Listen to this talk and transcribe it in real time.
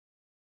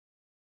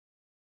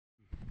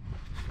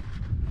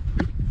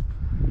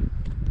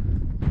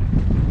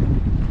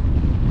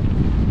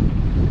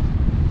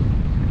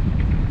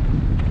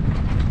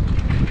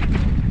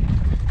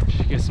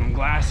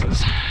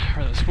glasses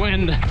or this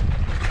wind,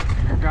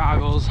 your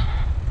goggles.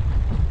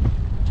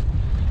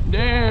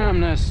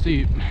 Damn, that's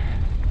steep.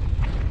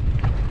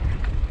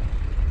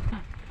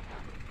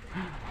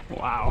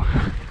 Wow.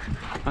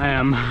 I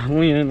am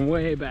leaning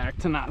way back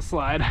to not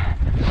slide.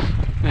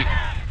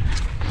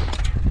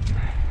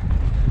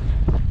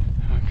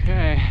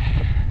 Okay.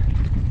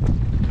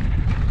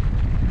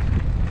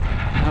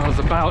 That was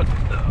about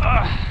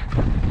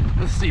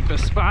the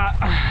steepest spot.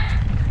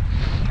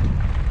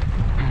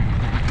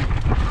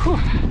 Whew.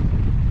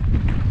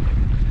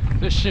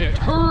 This shit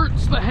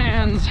hurts the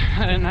hands.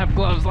 I didn't have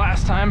gloves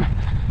last time.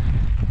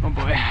 Oh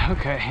boy.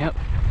 Okay, yep.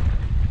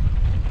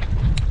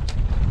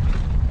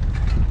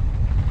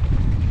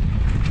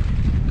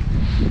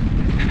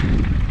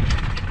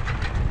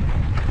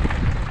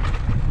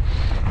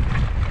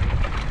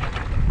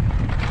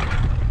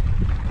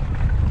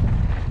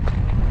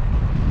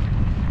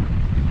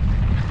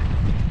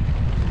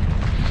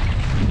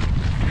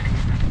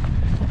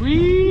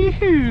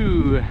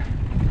 Wee-hoo!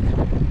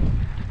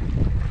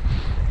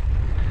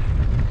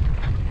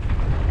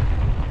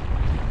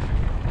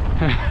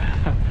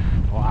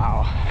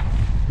 Wow.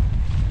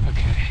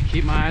 Okay,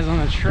 keep my eyes on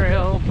the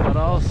trail, but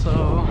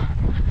also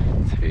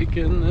take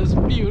in this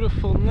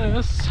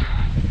beautifulness.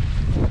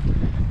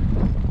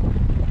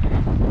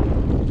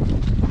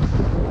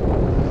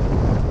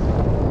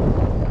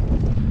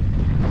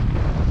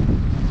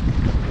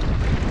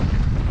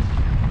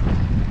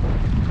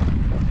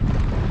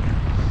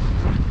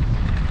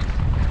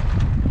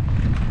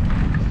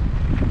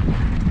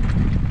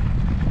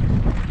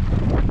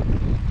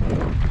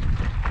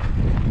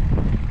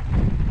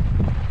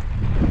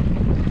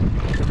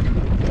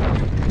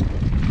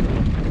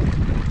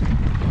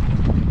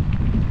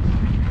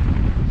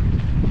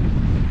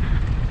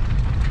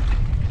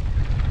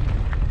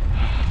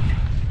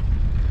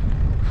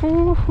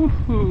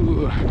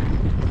 Ooh.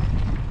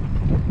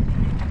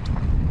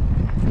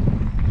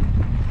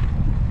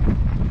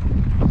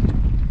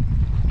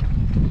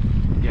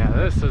 Yeah,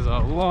 this is a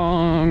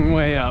long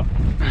way up.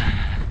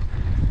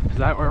 Is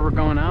that where we're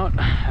going out?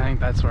 I think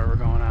that's where we're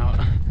going out.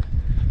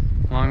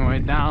 Long way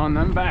down,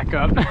 then back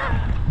up.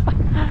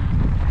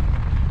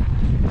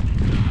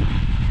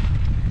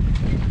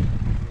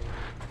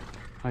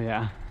 Oh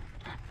yeah,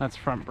 that's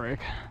front brake.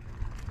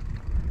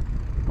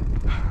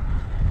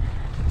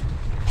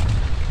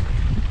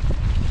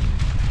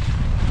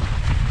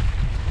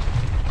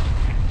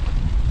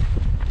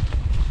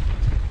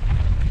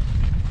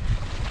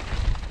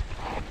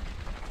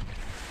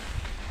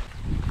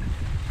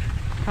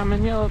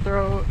 Coming, yellow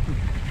throat.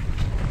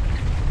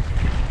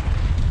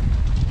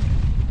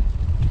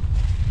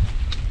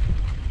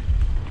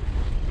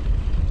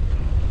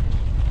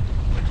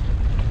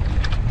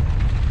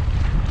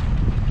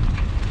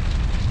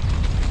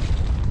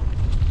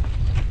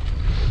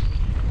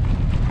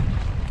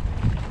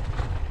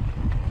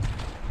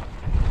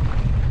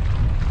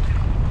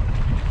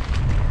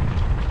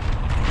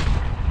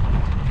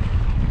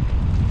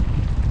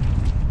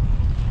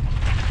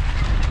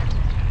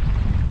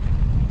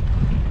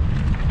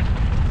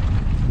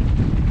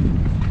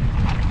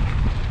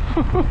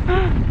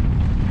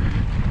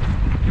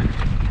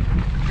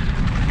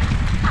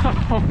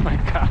 Oh my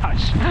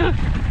gosh.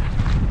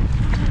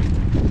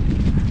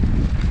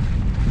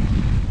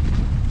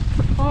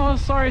 Oh,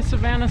 sorry,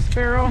 Savannah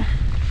Sparrow.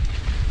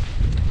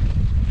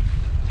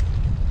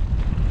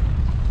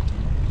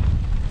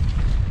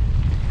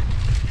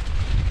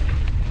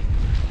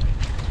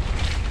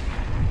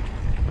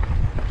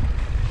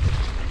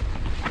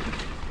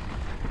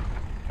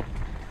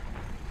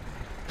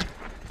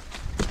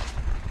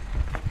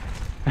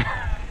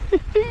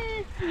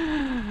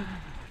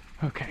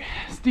 Okay,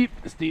 steep,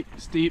 steep,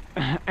 steep,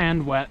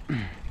 and wet.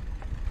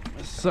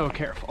 So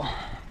careful.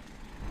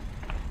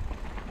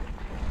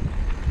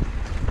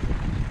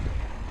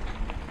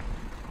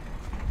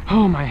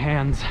 Oh, my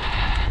hands.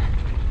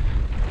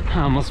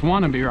 I almost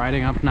want to be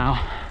riding up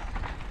now,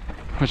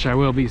 which I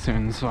will be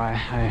soon, so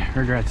I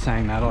regret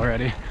saying that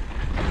already.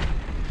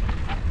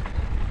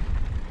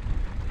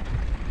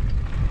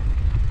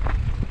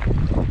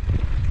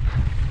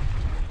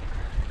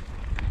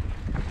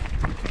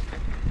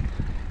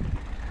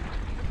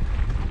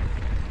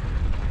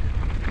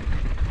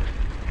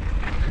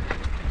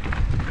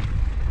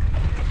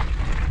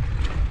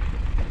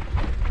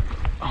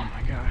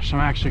 I'm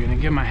actually gonna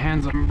give my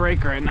hands a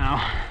break right now.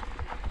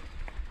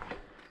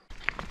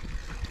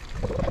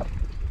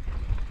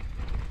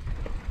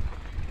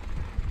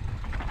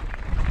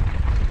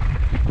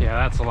 Yeah,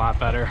 that's a lot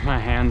better. My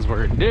hands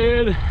were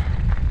dead.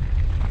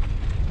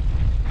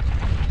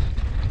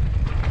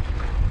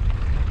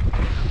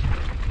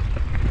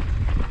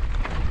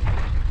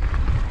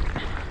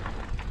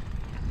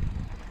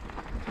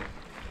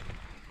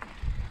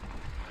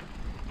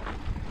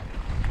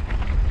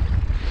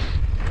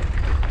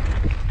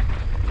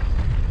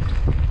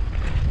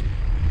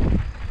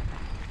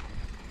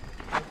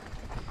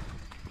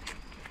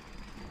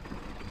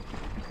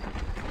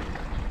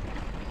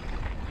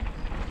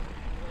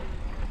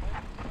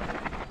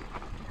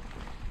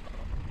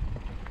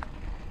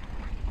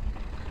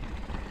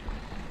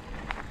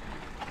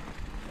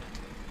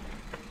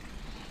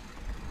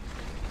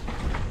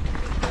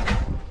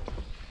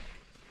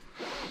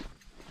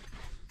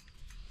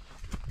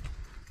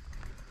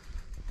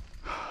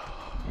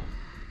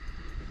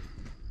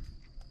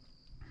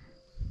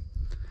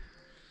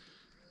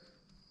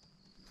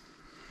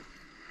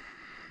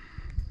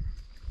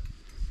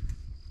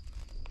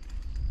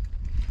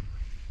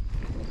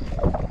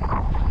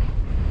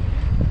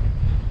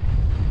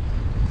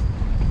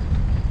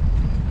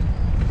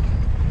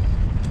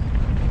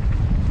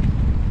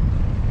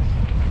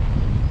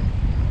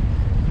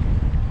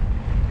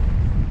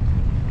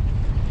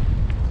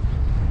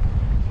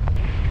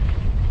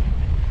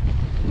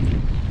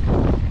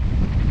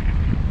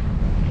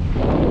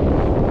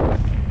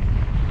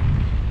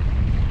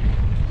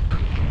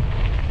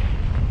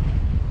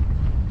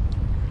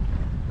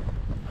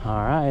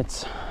 All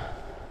right.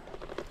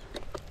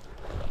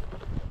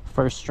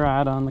 First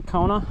stride on the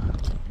Kona.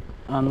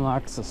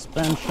 Unlock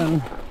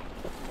suspension.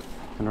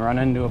 And run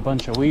into a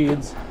bunch of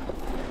weeds.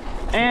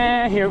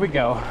 And here we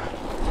go.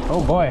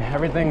 Oh boy,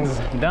 everything's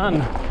done.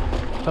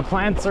 The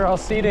plants are all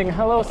seeding.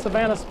 Hello,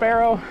 Savannah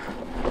Sparrow.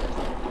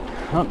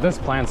 Oh, this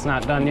plant's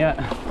not done yet.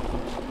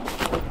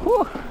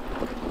 Whew.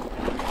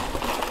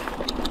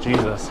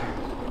 Jesus.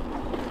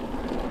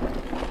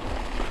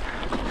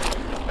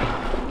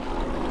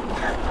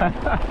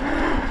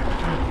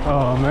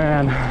 Oh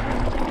man.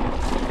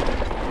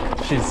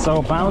 She's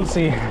so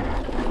bouncy.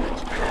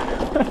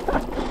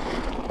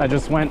 I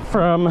just went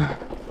from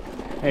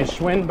a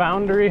Schwinn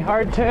Boundary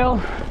hardtail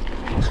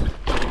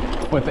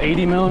with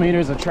 80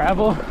 millimeters of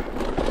travel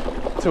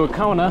to a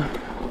Kona,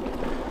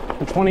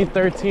 a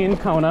 2013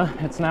 Kona.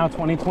 It's now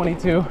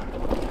 2022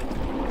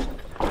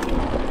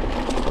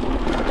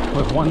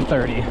 with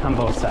 130 on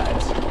both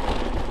sides.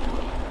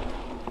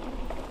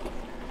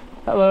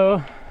 Hello.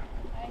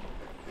 Hi.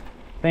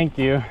 Thank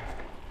you.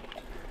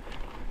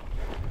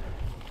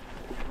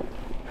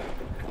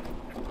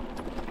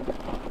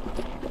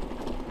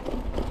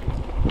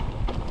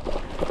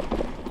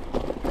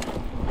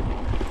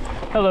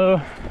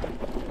 Hello.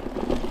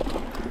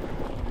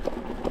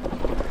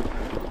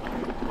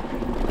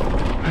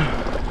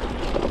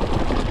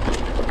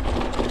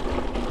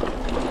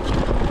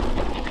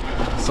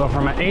 So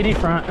from an 80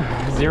 front,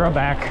 0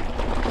 back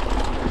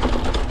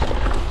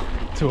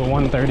to a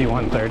 130,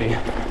 130.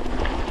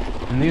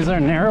 And these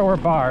are narrower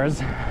bars,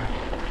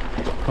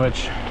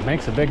 which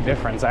makes a big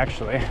difference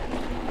actually.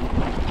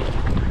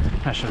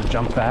 I should have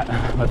jumped that,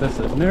 but this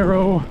is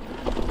narrow.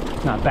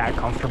 Not that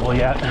comfortable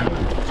yet.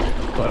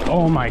 But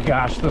oh my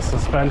gosh, the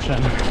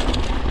suspension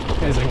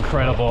is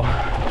incredible.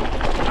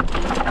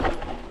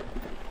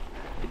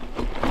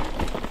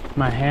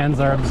 My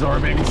hands are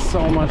absorbing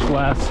so much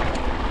less,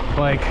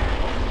 like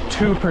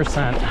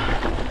 2%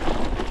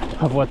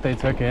 of what they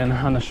took in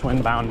on the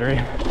Schwinn Boundary.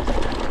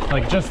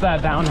 Like just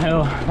that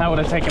downhill, that would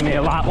have taken me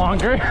a lot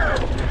longer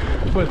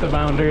with the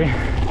Boundary.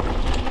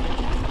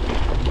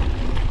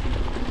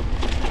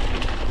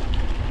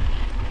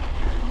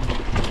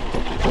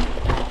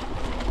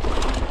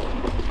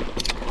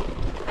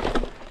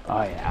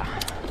 Oh yeah.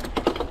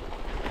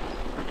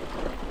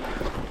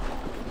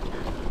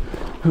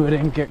 Ooh, I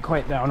didn't get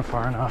quite down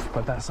far enough,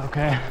 but that's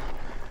okay.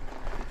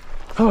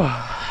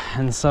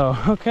 And so,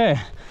 okay,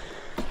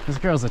 this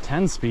girl's a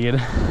 10 speed.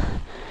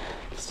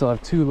 Still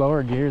have 2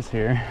 lower gears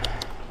here.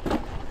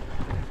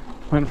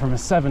 Went from a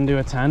 7 to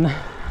a 10.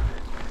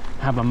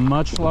 Have a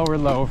much lower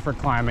low for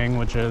climbing,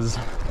 which is,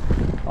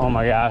 oh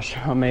my gosh,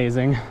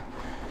 amazing.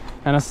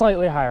 And a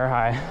slightly higher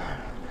high,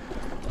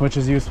 which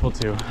is useful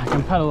too. I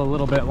can pedal a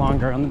little bit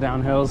longer on the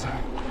downhills.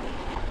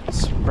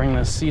 Let's bring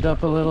this seat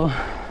up a little.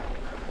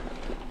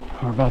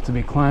 We're about to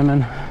be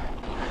climbing.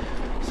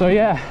 So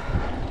yeah,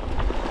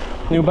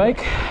 new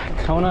bike,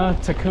 Kona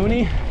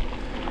Takuni,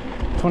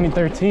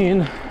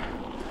 2013.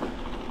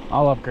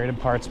 All upgraded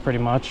parts pretty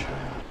much.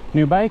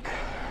 New bike,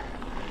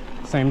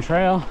 same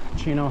trail,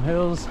 Chino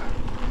Hills.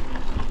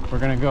 We're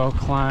gonna go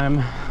climb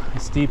a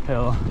steep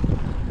hill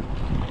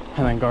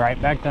and then go right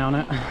back down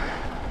it.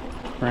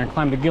 We're gonna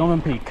climb to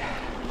Gilman Peak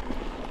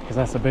because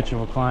that's a bitch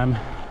of a climb.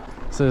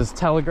 This is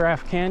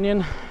Telegraph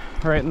Canyon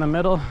right in the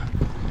middle.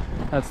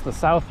 That's the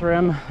south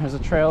rim. There's a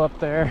trail up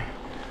there.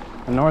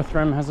 The north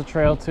rim has a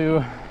trail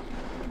too,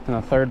 and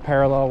the third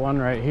parallel one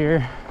right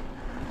here.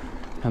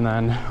 And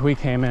then we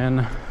came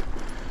in,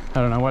 I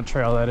don't know what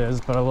trail that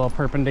is, but a little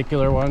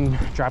perpendicular one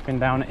dropping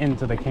down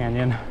into the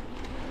canyon.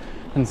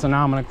 And so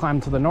now I'm gonna climb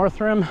to the north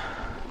rim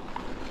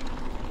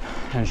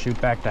and shoot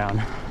back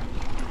down.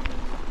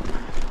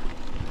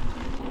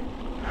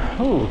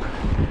 Ooh,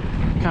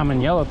 common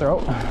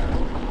yellowthroat.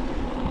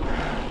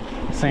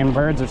 Same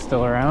birds are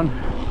still around.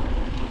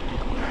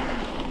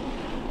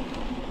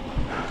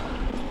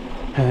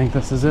 I think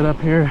this is it up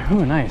here.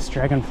 Ooh, nice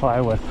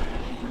dragonfly with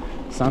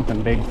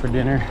something big for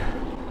dinner.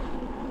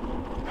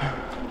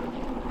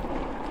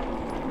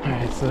 All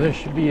right, so this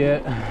should be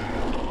it.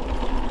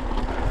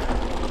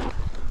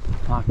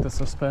 Lock the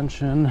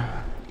suspension.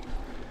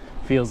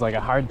 Feels like a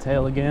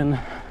hardtail again.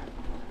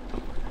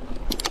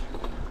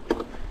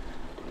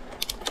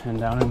 And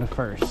down into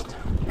first.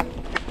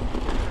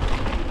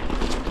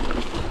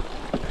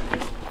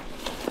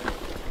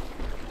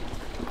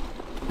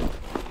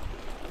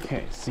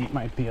 Okay, seat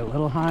might be a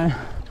little high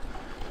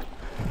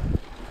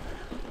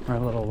or a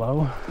little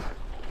low.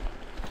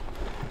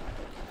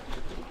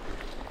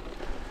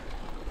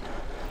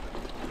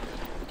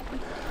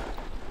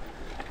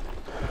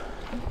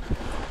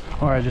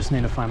 Or I just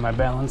need to find my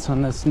balance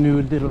on this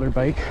new diddler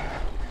bike.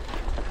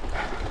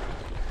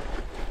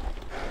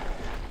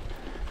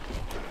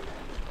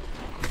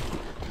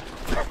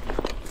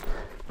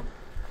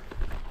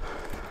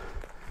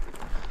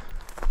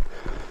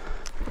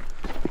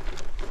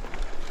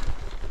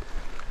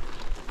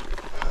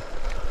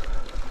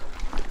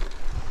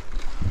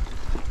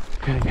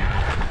 Good. Yeah,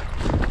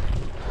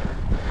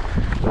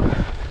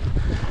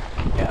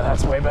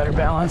 that's way better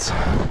balance.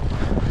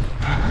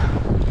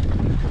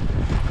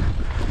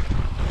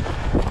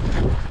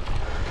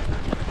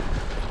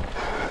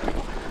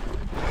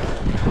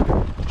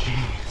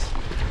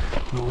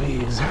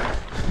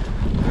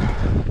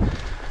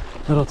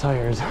 Little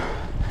tires,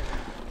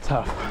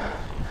 tough.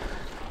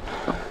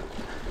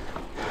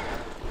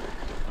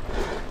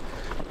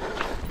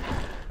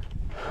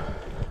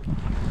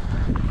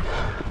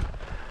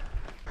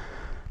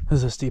 This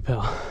is a steep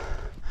hill.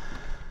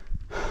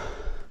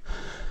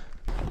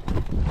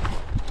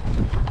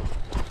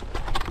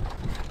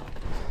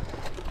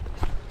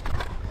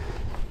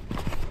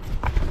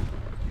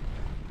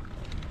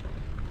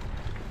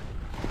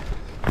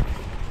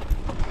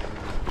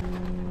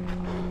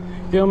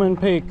 Gilman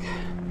Peak.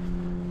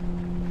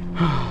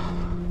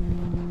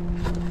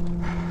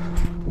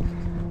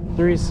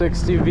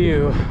 360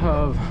 view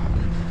of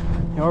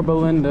Yorba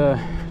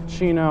Linda,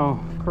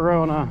 Chino,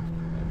 Corona,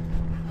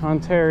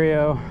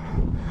 Ontario,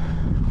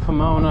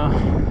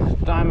 Pomona,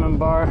 Diamond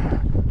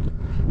Bar,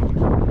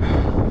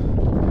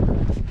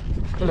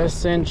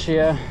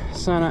 Placentia,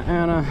 Santa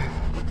Ana,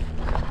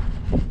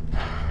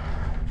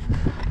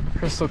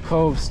 Crystal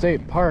Cove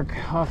State Park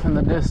off in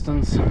the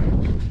distance,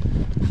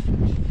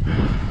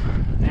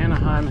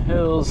 Anaheim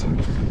Hills,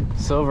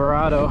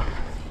 Silverado,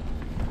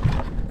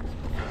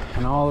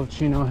 and all of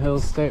Chino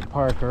Hills State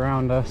Park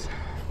around us.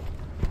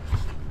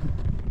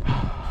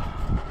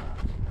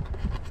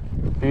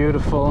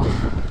 Beautiful,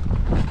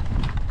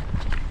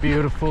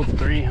 beautiful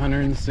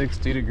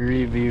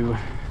 360-degree view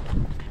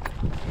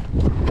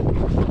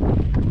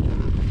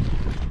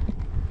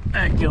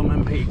at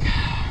Gilman Peak.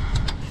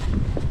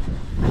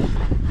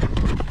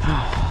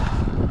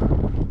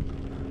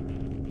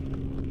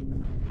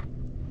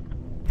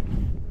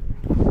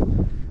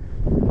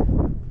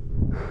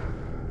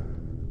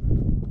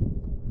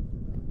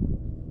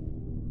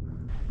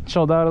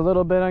 Chilled out a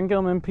little bit on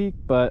Gilman Peak,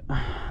 but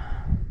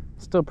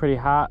still pretty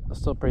hot,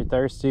 still pretty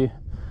thirsty.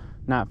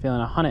 Not feeling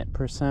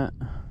 100%,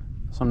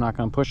 so I'm not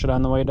gonna push it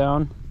on the way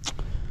down.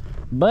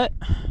 But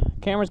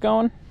camera's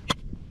going,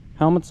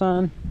 helmet's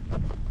on,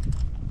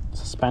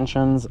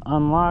 suspension's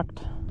unlocked.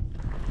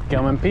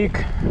 Gilman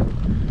Peak,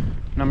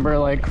 number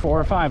like 4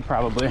 or 5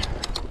 probably.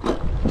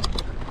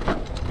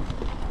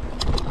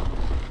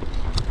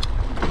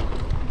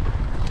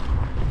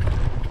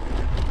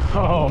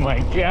 Oh my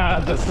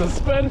God, the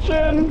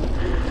suspension!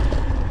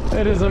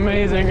 It is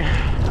amazing.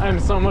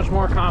 I'm so much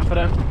more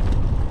confident.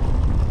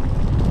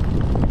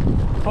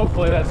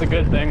 Hopefully that's a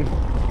good thing.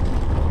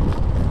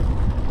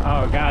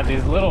 Oh God,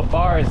 these little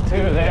bars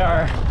too, they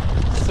are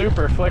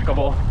super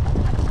flickable.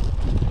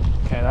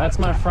 Okay, that's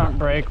my front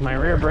brake. My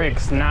rear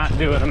brake's not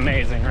doing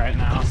amazing right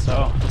now,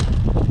 so.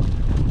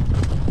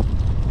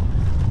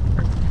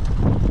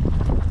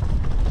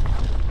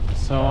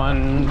 So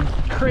on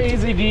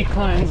crazy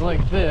declines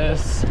like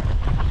this,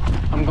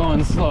 I'm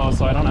going slow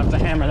so I don't have to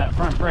hammer that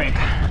front brake,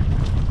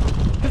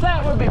 because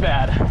that would be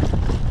bad.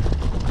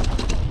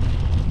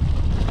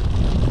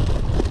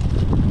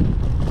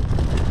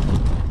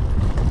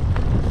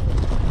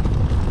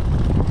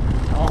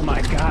 Oh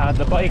my God,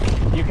 the bike,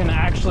 you can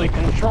actually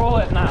control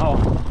it now.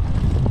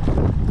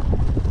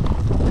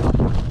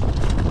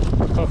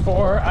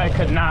 Before, I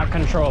could not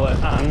control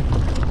it on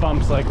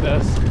bumps like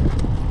this.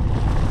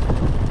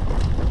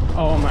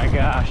 Oh my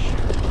gosh.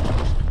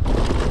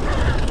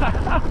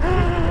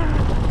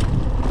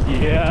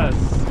 Yes.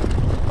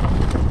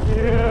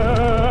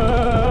 Yes.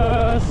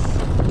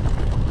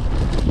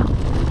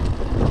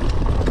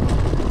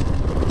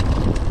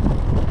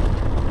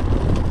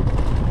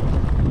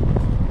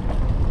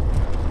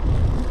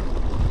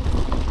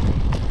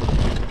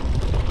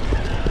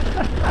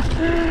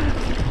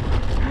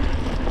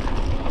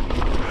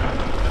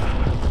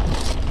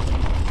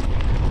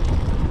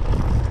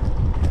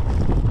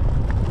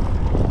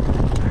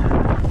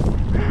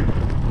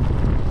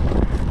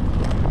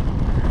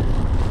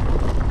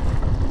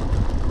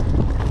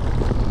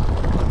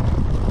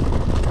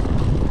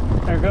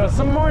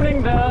 Some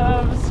mourning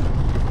doves.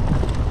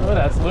 Oh,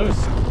 that's loose.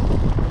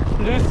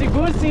 Loosey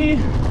goosey.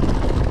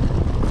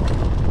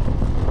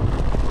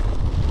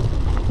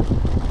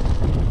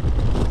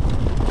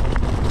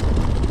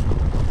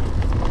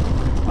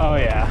 Oh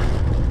yeah.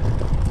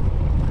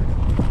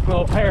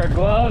 Little pair of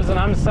gloves and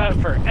I'm set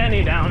for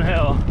any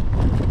downhill.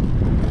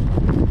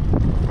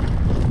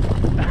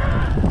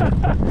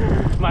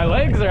 My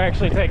legs are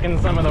actually taking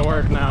some of the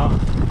work now.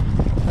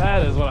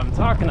 That is what I'm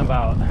talking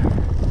about.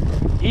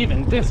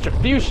 Even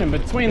distribution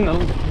between the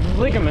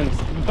ligaments,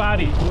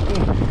 body,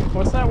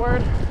 what's that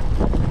word?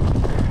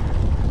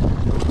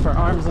 For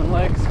arms and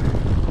legs?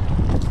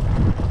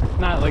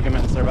 Not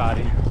ligaments, or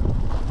body.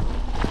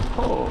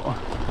 Oh.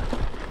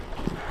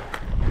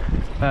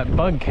 That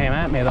bug came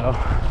at me though.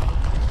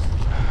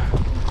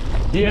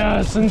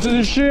 Yes, into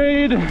the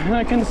shade.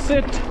 I can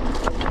sit,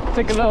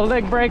 take a little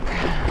leg break.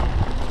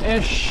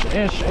 Ish,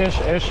 ish,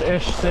 ish, ish,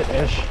 ish, sit,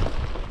 ish.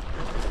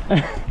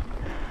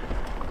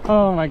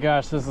 Oh my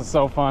gosh, this is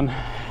so fun.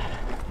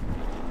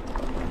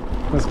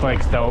 This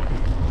bike's dope.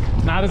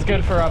 Not as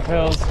good for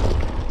uphills,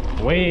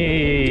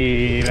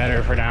 way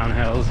better for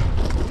downhills.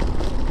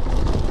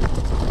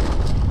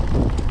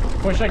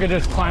 Wish I could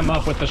just climb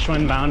up with the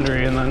Schwinn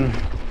Boundary and then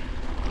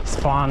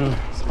spawn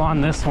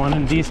this one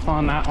and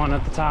despawn that one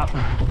at the top.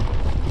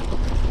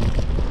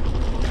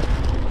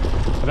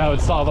 That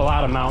would solve a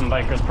lot of mountain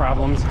bikers'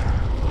 problems.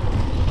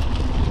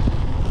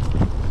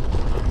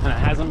 And it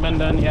hasn't been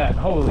done yet.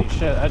 Holy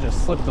shit, I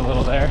just slipped a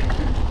little there.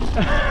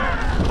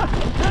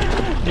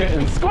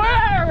 Getting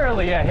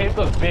squirrely. I hate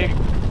those big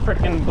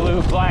freaking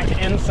blue black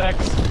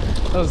insects.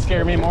 Those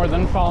scare me more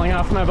than falling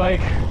off my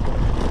bike.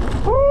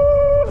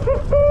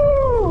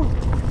 Woo-hoo-hoo!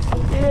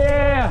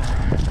 Yeah!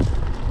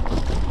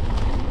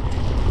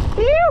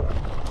 Ew!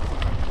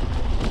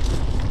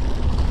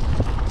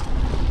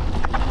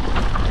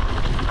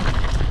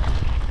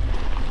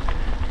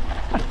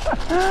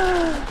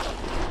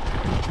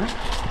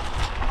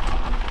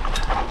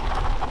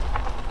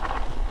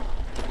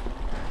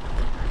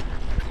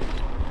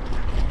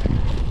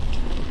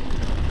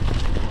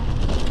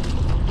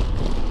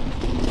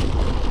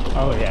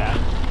 Oh yeah.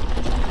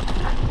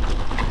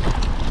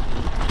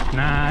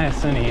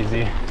 Nice and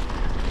easy.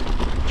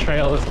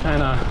 Trail is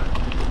kind of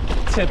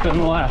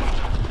tipping left.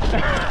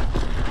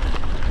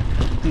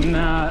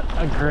 Not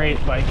a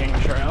great biking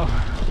trail.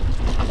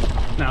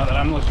 Now that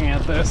I'm looking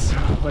at this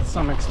with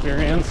some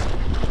experience.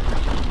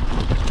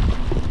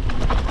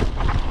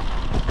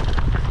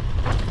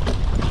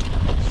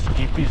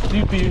 Steepy,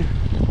 steepy.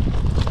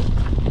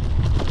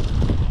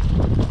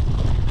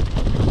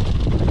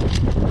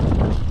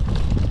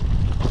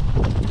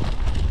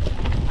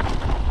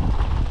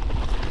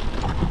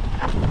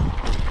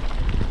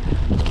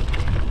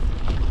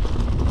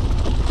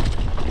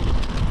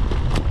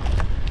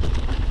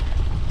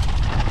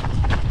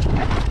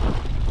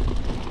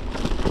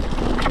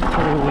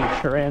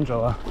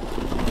 Tarantula.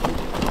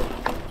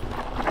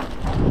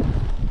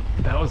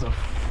 That was a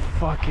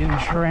fucking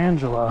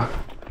tarantula.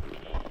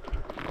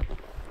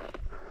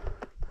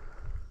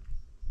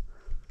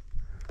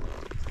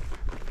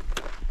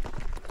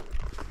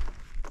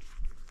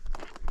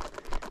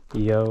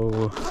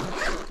 Yo.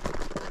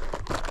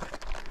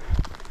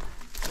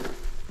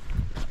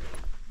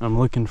 I'm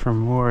looking for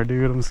more,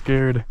 dude. I'm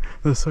scared.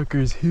 The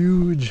sucker's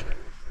huge.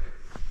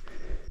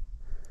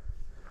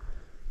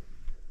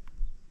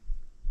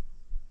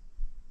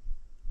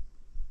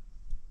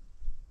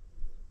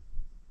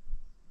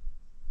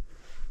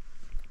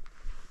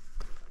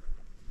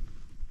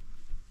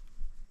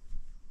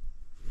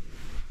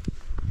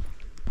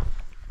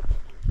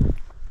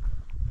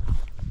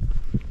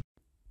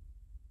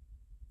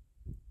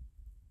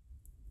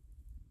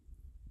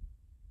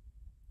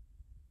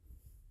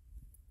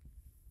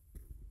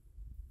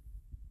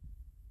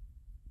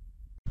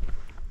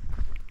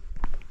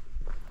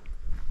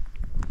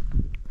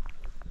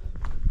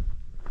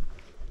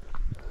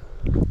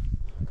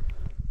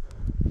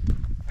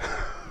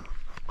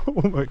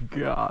 Oh my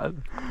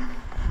god,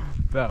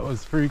 that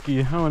was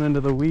freaky. I went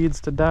into the weeds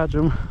to dodge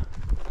him.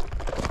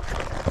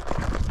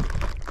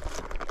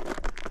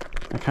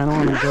 I kind of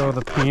want to go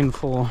the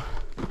painful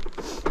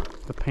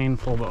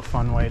but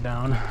fun way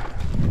down.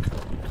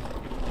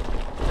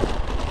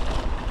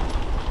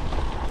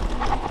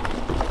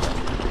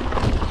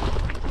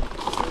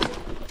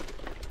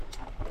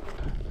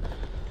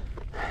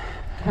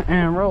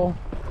 And roll.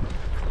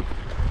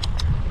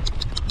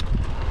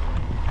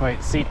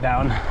 Wait, seat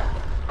down.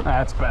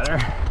 That's better.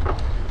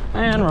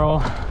 And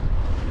roll.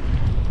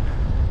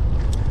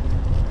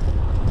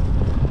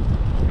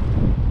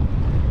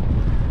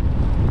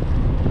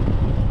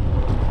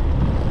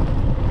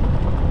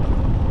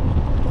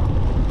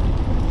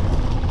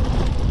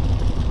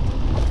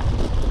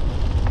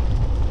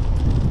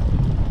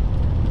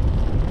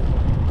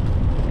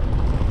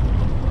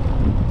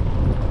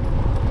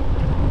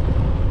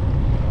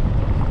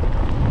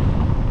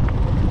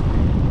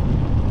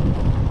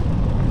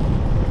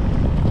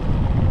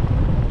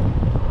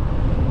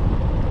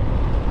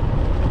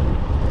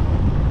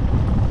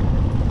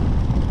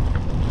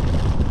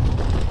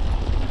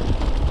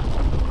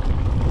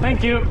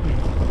 Thank you.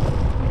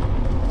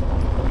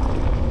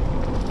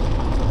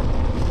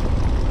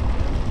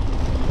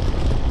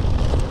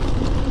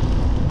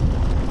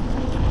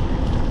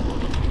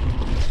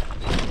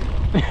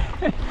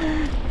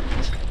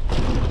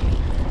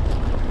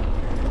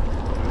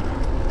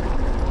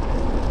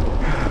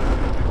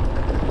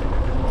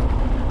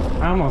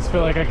 I almost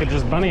feel like I could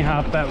just bunny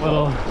hop that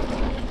little.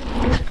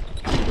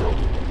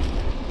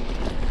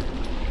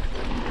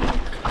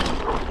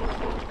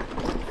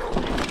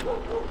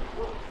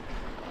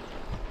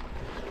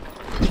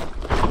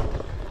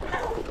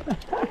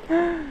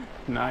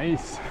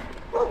 Nice.